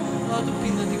 Lá do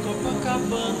Pina de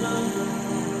Copacabana.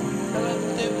 Ela é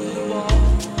tempo do bom.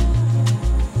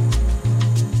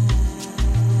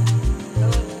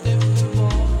 Ela é tempo do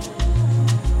bom.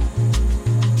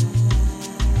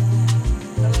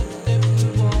 Ela é tempo do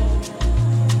bom.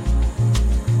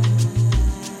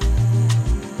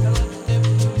 Ela é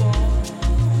tempo do bom.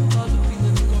 Lá do Pina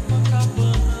de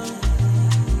Copacabana. Copacabana,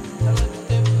 ela é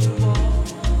tempo do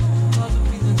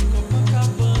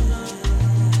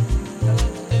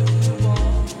bom,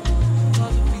 lá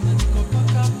do Pina de Copacabana.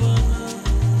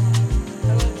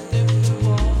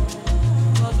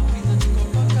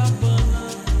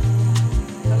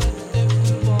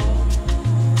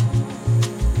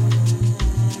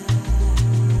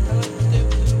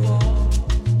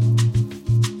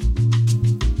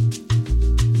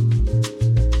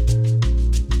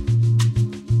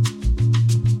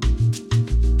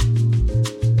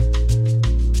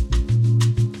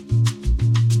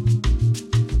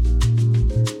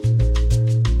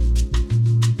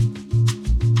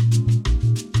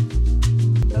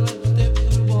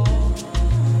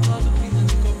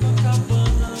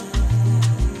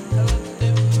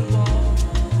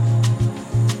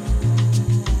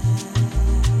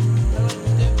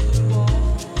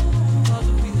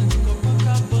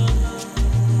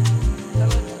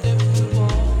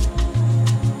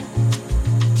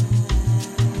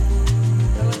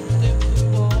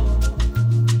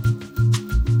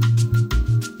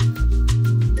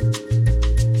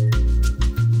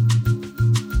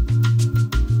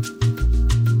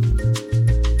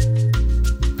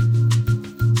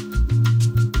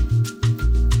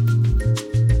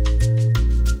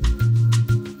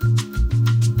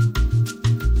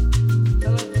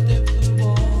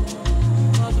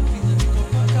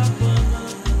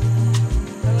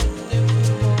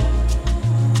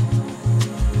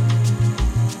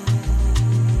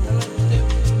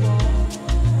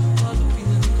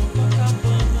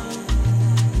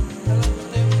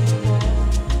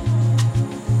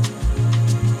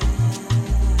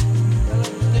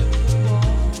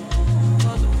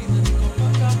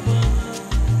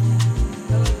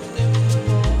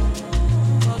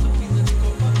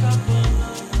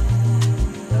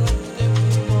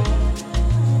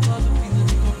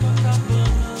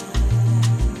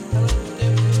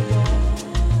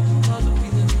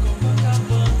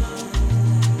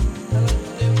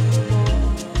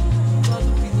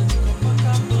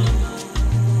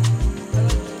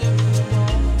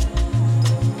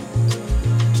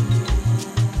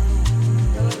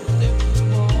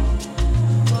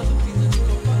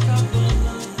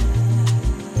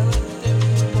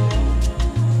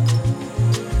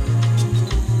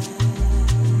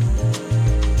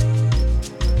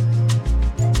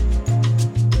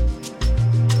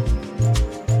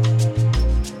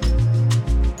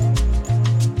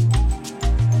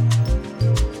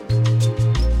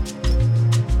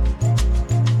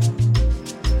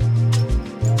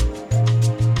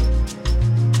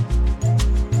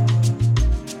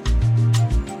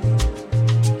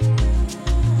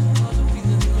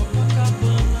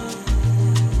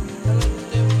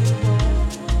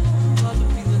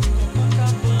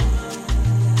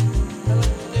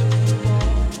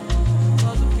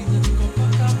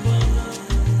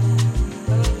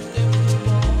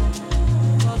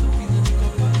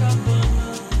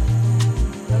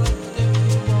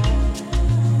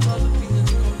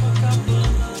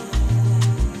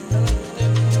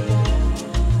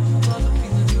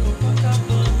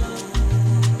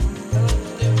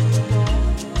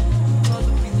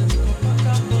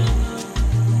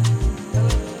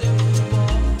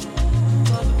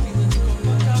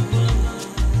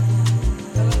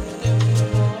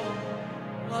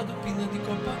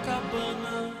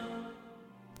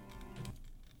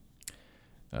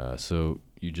 so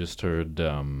you just heard,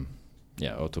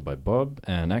 Otto by Bob.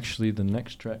 And actually, the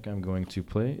next track I'm going to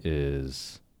play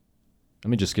is... Let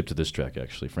me just skip to this track,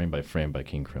 actually. Frame by Frame by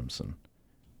King Crimson.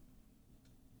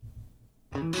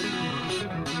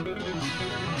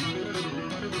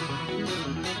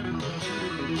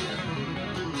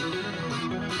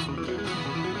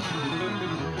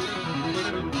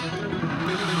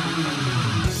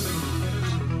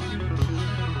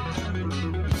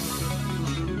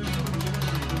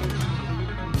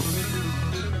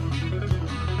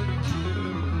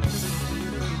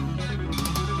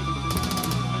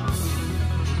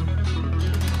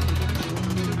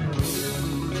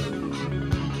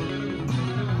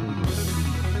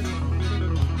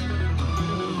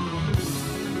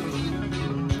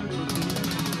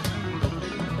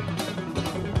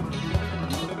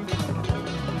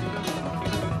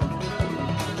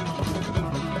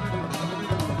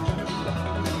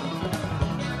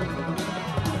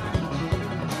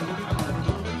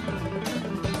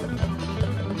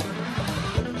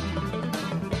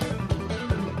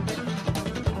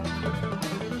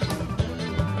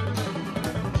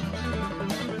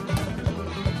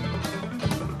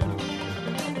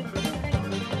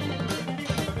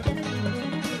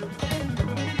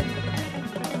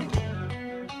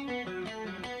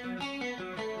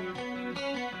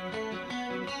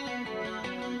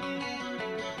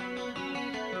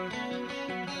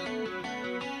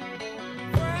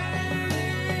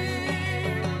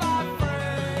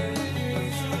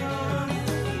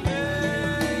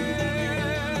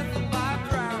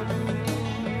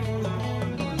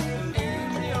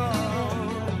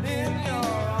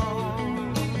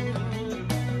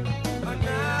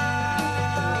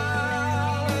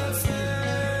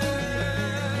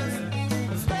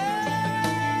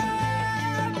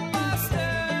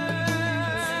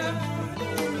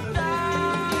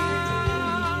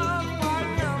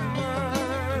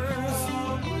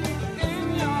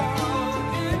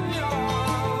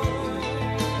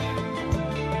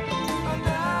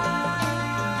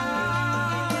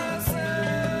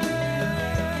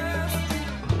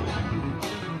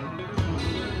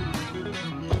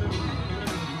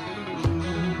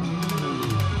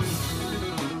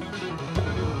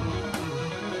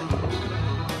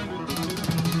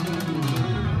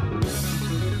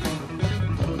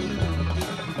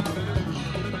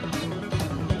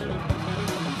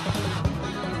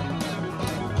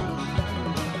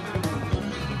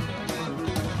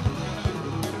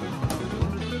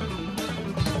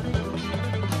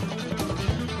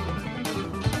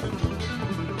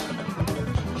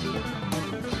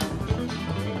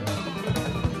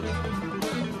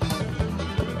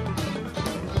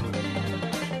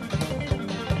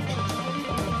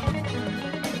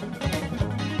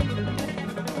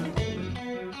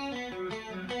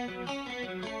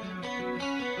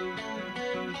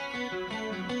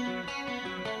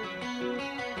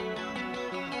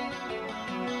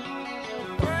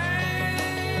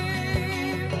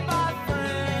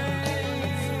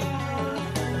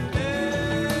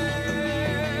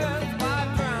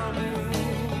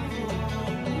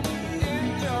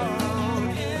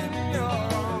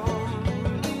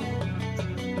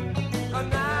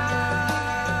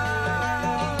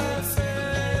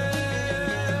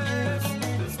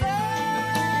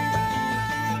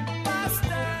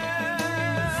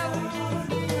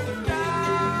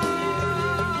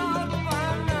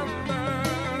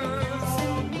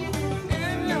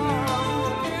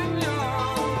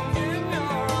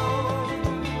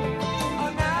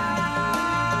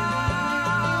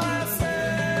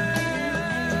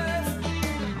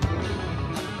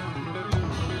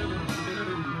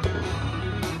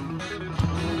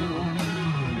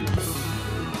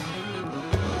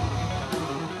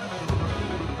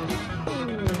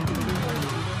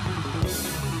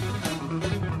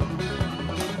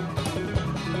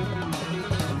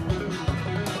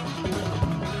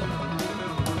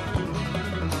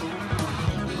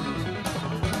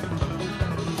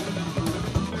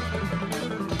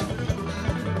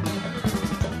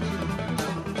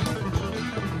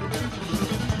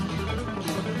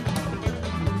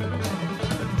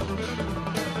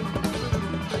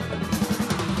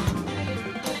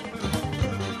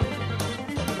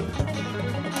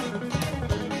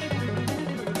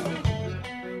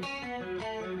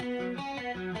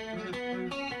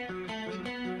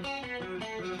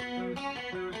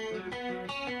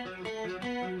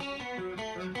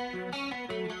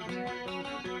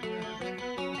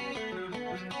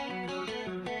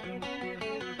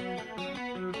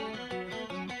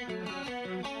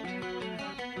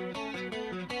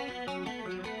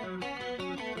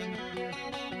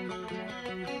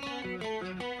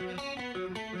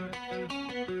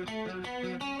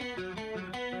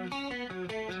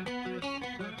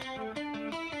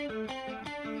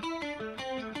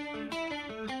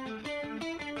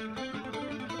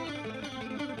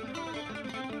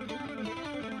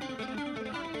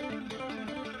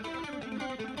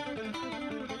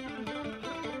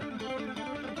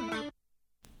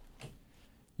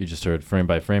 You just heard Frame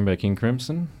by Frame by King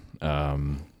Crimson.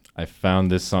 I found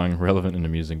this song relevant and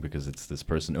amusing because it's this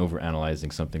person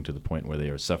overanalyzing something to the point where they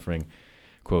are suffering,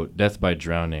 quote, death by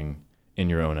drowning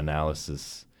in your own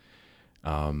analysis.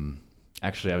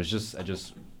 Actually, I was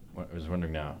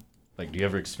wondering now, like, do you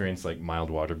ever experience like mild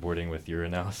waterboarding with your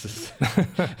analysis?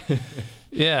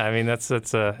 Yeah, I mean that's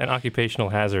an occupational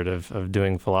hazard of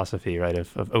doing philosophy, right?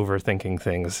 Of overthinking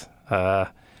things,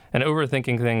 and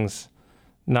overthinking things,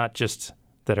 not just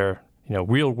that are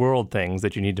real world things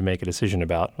that you need to make a decision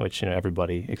about, which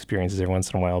everybody experiences every once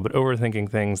in a while, but overthinking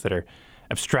things that are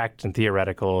abstract and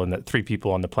theoretical, and that 3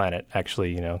 people on the planet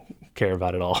actually care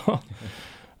about it all.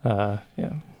 Yeah.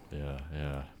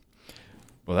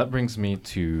 Well, that brings me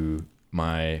to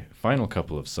my final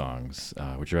couple of songs,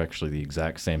 which are actually the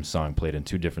exact same song played in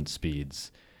 2 different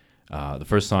speeds. The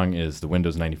first song is the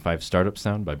Windows 95 Startup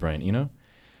Sound by Brian Eno,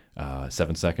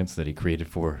 7 seconds that he created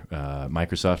for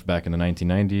Microsoft back in the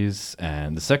 1990s.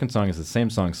 And the second song is the same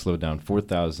song slowed down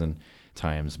 4,000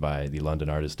 times by the London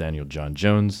artist Daniel John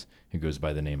Jones, who goes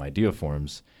by the name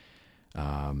Ideaforms.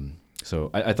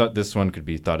 So I thought this one could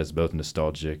be thought as both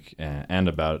nostalgic and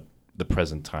about the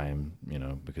present time,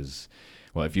 because,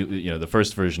 well, if the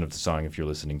first version of the song, if you're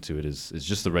listening to it, is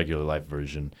just the regular live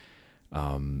version.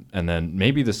 And then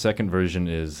maybe the second version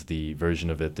is the version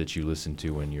of it that you listen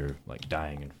to when you're like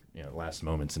dying and last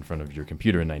moments in front of your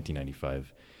computer in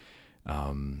 1995.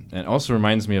 And it also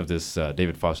reminds me of this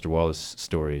David Foster Wallace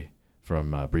story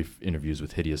from Brief Interviews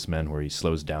with Hideous Men, where he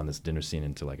slows down this dinner scene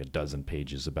into like a dozen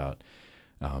pages about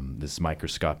this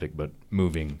microscopic but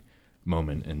moving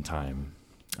moment in time.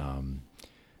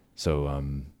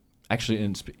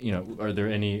 Actually, are there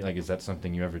any, is that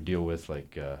something you ever deal with,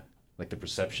 like the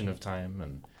perception of time?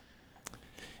 And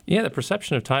yeah, the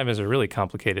perception of time is a really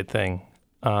complicated thing.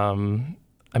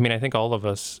 I think all of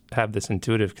us have this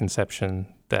intuitive conception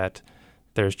that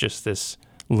there's just this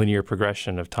linear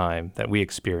progression of time that we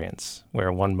experience,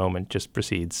 where one moment just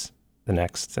precedes the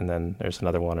next, and then there's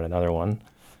another one and another one.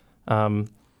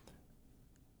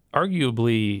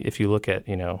 Arguably, if you look at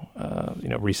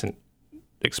recent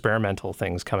experimental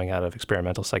things coming out of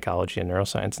experimental psychology and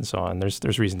neuroscience and so on,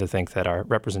 there's reason to think that our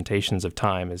representations of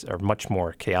time are much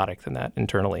more chaotic than that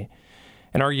internally.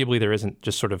 And arguably, there isn't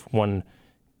just sort of one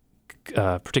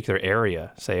particular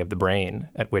area, say, of the brain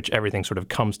at which everything sort of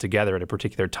comes together at a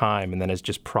particular time and then is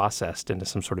just processed into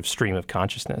some sort of stream of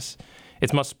consciousness.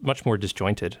 It's much more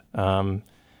disjointed.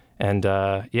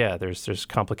 There's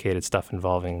complicated stuff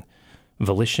involving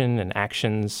volition and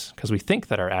actions, because we think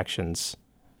that our actions,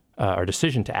 our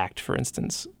decision to act, for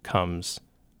instance, comes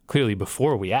clearly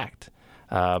before we act.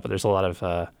 But there's a lot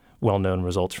of well-known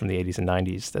results from the 80s and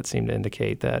 90s that seem to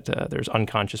indicate that there's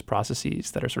unconscious processes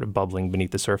that are sort of bubbling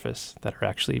beneath the surface that are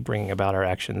actually bringing about our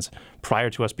actions prior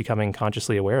to us becoming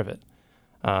consciously aware of it.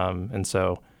 And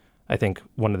so I think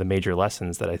one of the major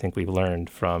lessons that I think we've learned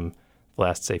from the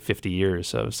last, say, 50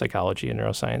 years of psychology and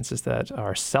neuroscience is that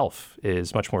our self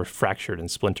is much more fractured and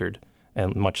splintered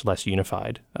and much less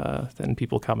unified than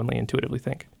people commonly intuitively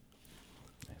think.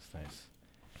 Nice.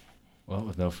 Well,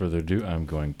 with no further ado, I'm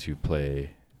going to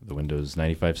play the Windows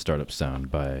 95 Startup Sound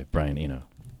by Brian Eno.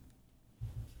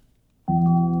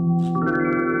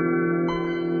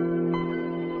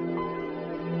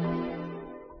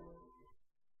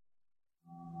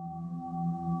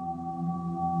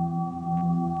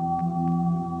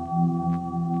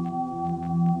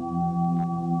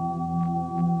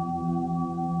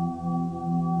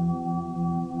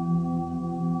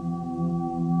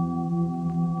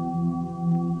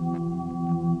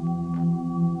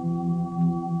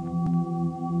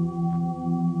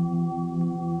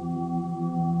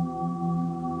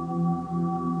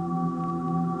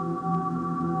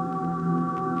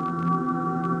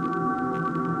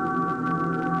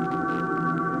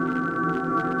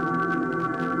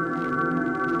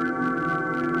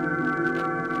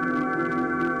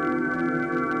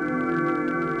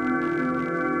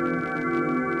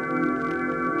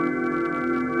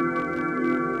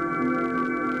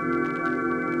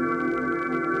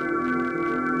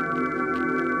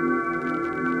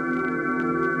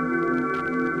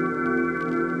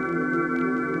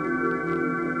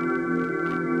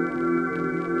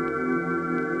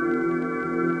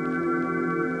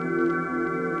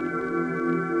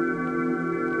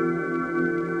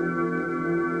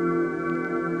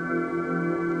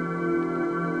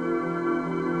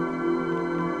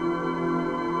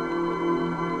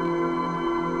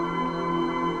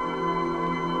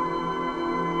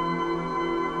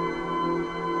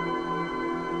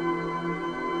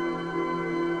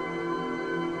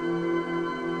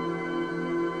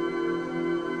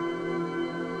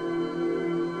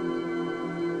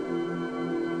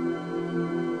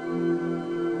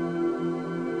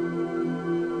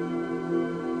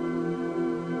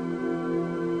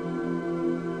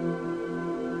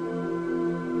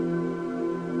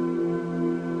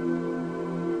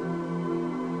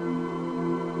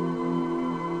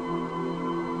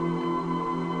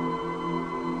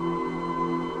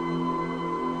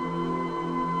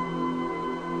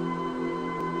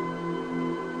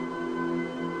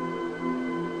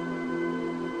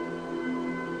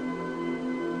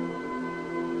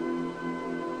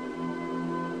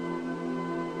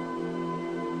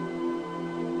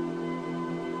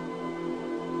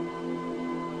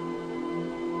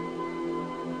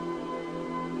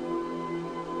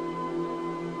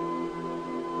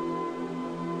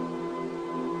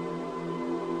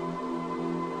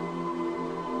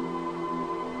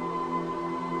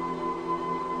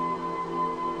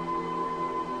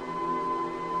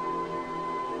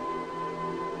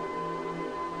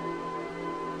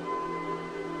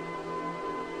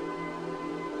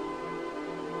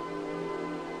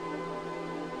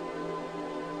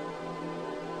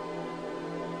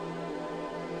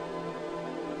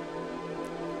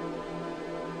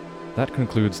 That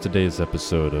concludes today's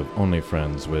episode of Only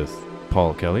Friends with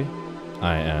Paul Kelly.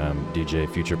 I am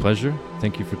DJ Future Pleasure.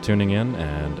 Thank you for tuning in,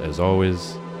 and as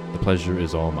always, the pleasure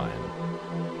is all mine.